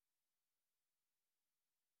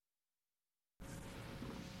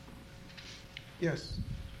Yes.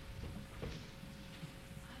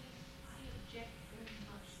 I object very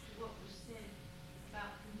much to what was said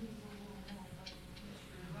about the Nouveau Roman by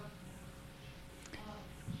Mr. Bruckner.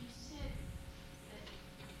 He said that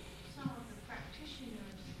some of the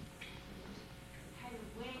practitioners had a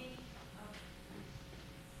way of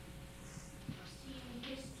seeing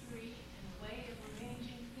history and a way of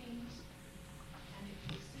arranging things, and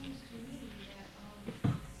it seems to me that,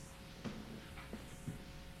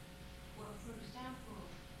 well, for example,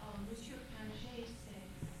 Monsieur Pinget said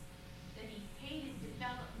that he hated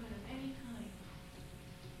development of any kind.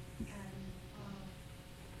 And,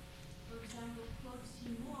 for example, Claude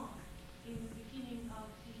Simon, in the beginning of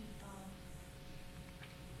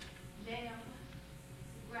l'herbe,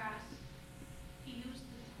 the grass, he used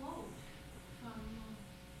the quote from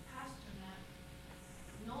Pasternak: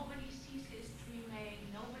 "Nobody sees history made,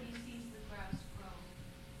 nobody sees the grass grow."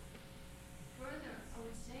 Further, I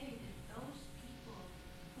would say that those people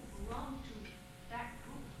who belong to that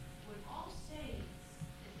group would all say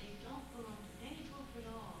that they don't belong to any group at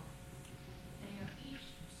all. They are each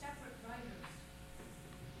separate writers.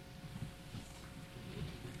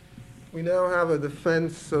 We now have a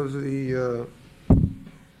defense of the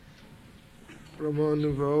Roman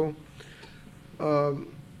Nouveau.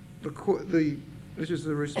 This is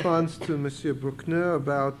a response to Monsieur Bruckner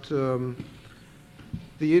about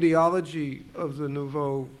the ideology of the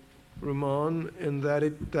Nouveau Roman, and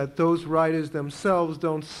that those writers themselves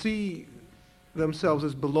don't see themselves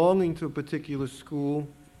as belonging to a particular school,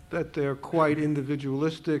 that they're quite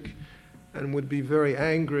individualistic and would be very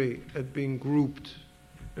angry at being grouped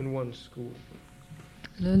in one school.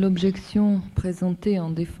 L'objection présentée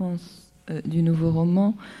en défense du nouveau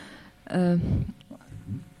roman,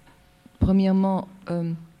 premièrement,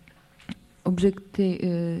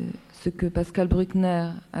 objecter ce que Pascal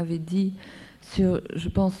Bruckner avait dit sur, je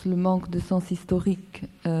pense, le manque de sens historique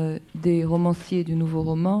des romanciers du nouveau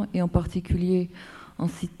roman, et en particulier en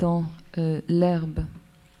citant L'herbe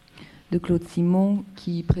de Claude Simon,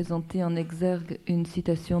 qui présentait en exergue une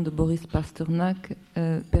citation de Boris Pasternak: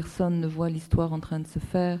 personne ne voit l'histoire en train de se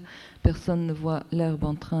faire, personne ne voit l'herbe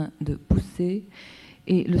en train de pousser.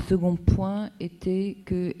 Et le second point était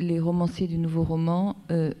que les romanciers du nouveau roman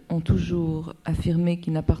ont toujours affirmé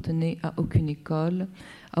qu'ils n'appartenaient à aucune école,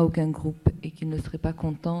 à aucun groupe, et qu'ils ne seraient pas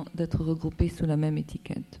contents d'être regroupés sous la même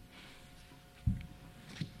étiquette.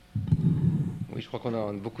 Oui, je crois qu'on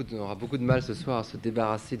aura beaucoup de mal ce soir à se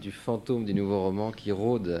débarrasser du fantôme du nouveau roman qui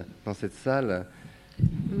rôde dans cette salle.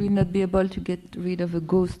 We will not be able to get rid of a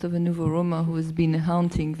ghost of a nouveau roman who has been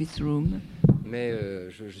haunting this room. Mais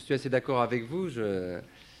je suis assez d'accord avec vous. Je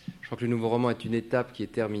crois que le nouveau roman est une étape qui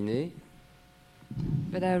est terminée.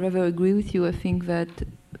 But I rather agree with you. I think that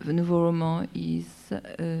the nouveau roman is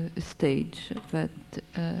a stage that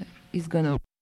is gonna